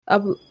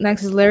Up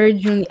next is Larry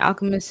June, The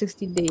Alchemist,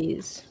 60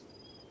 Days.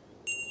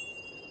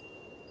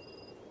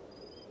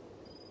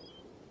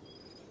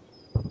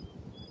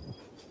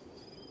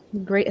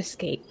 Great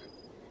Escape.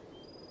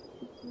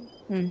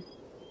 What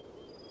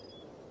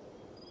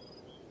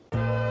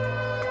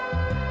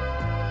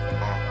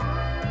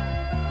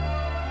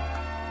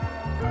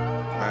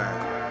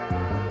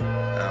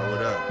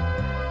up?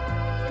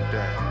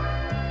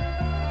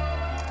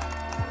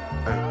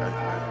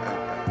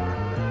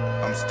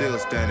 I'm still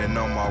standing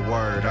on my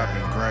word. I've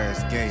been grand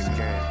scheming.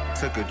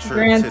 Took a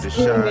trip to the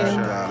shop.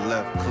 I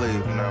left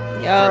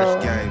Cleveland. First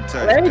game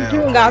touchdown. Larry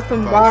June got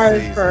some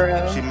bars for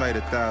real. She made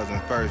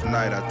 1,000 first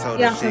night. I told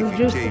her she some could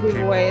juice keep to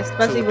give away,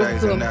 especially 2 with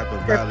days the in Napa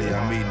Valley.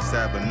 I'm eating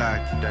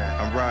Sabanaki.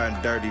 I'm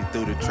riding dirty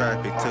through the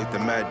traffic. Took the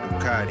Mad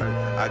Ducati.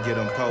 I get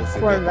them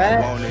posted. If I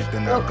want it,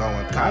 then I go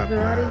and cop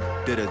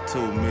it. Did a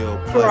 2-meal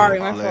play.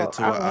 Led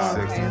to a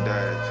 60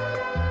 days.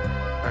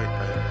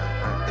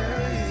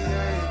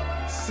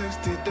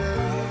 60 days.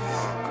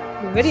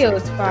 The video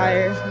is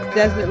fire.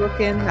 Desert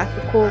looking. That's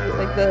the cool.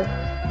 Like the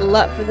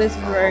LUT for this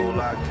is very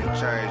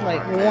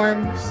like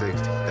warm.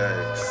 60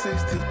 days.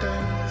 60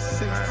 days.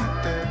 60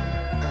 days.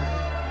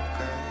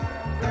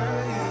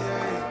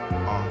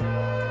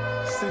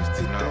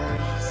 60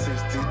 days.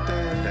 60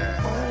 days.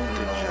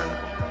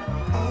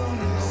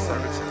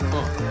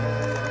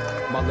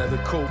 My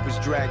leather coat was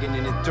dragging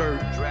in the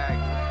dirt.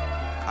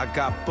 I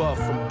got buff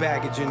from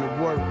baggage in the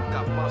work.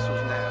 Got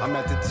muscles now. I'm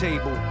at the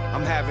table.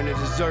 I'm having a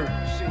dessert.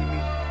 See me?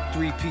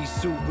 3-piece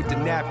suit with the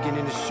napkin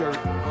in the shirt.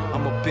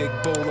 I'm a big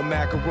bowl of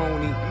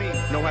macaroni.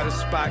 Know how to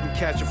spot and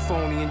catch a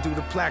phony and do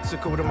the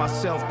plaxico to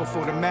myself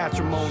before the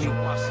matrimony.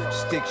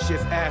 Stick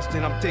shift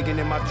Aston, I'm digging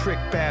in my trick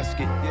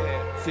basket.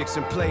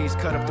 Fixing plays,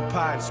 cut up the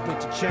pie and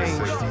split the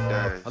change.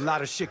 A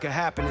lot of shit can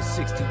happen in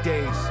 60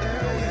 days.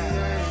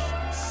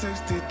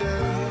 60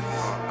 days.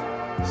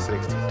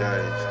 60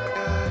 days.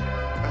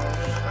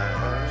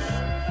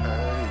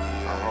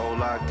 A whole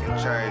lot can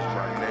change,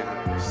 my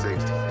nigga.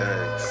 60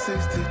 days.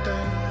 60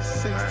 days.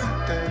 60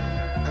 days.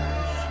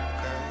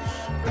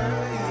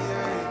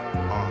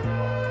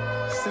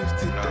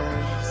 60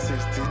 days.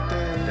 60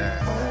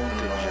 days.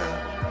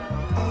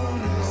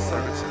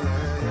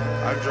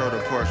 I drove the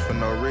Porsche for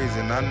no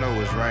reason. I know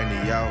it's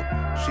rainy out.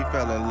 She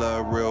fell in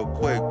love real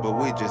quick, but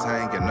we just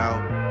hanging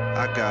out.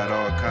 I got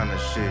all kind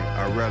of shit.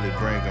 I rarely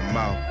bring him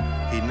out.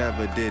 He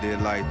never did it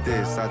like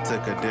this, I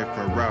took a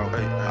different route.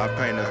 I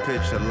paint a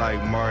picture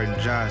like Martin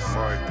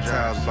Johnson.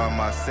 Towels by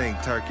my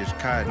sink, Turkish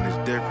cotton is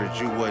different,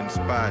 you wouldn't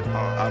spot it.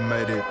 I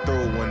made it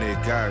through when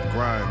it got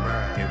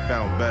grimy and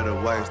found better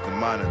ways to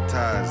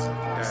monetize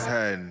it. It's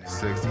had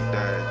 60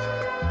 days.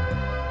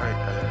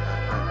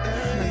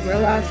 Like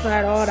grill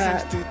outside, all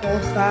that.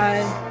 Both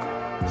sides.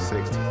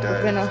 60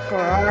 days. Been a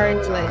Ferrari,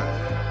 like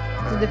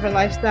it's a different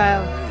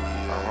lifestyle.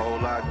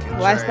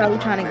 Lifestyle we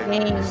trying to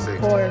gain,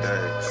 of course.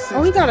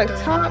 Oh, he got a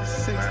top.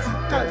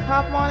 Got a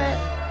top on it.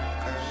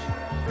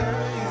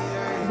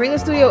 Bring the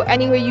studio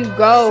anywhere you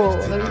go.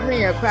 Like,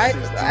 bring your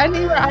practice.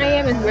 Anywhere I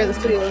am is where the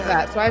studio is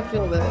at. So I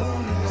feel the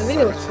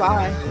video is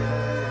fine.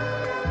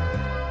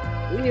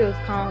 The video is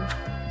calm.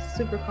 It's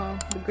super calm.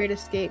 The Great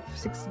Escape,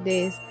 60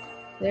 Days.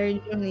 Larry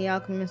June, The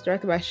Alchemist,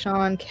 directed by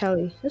Sean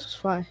Kelly. This was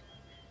fine.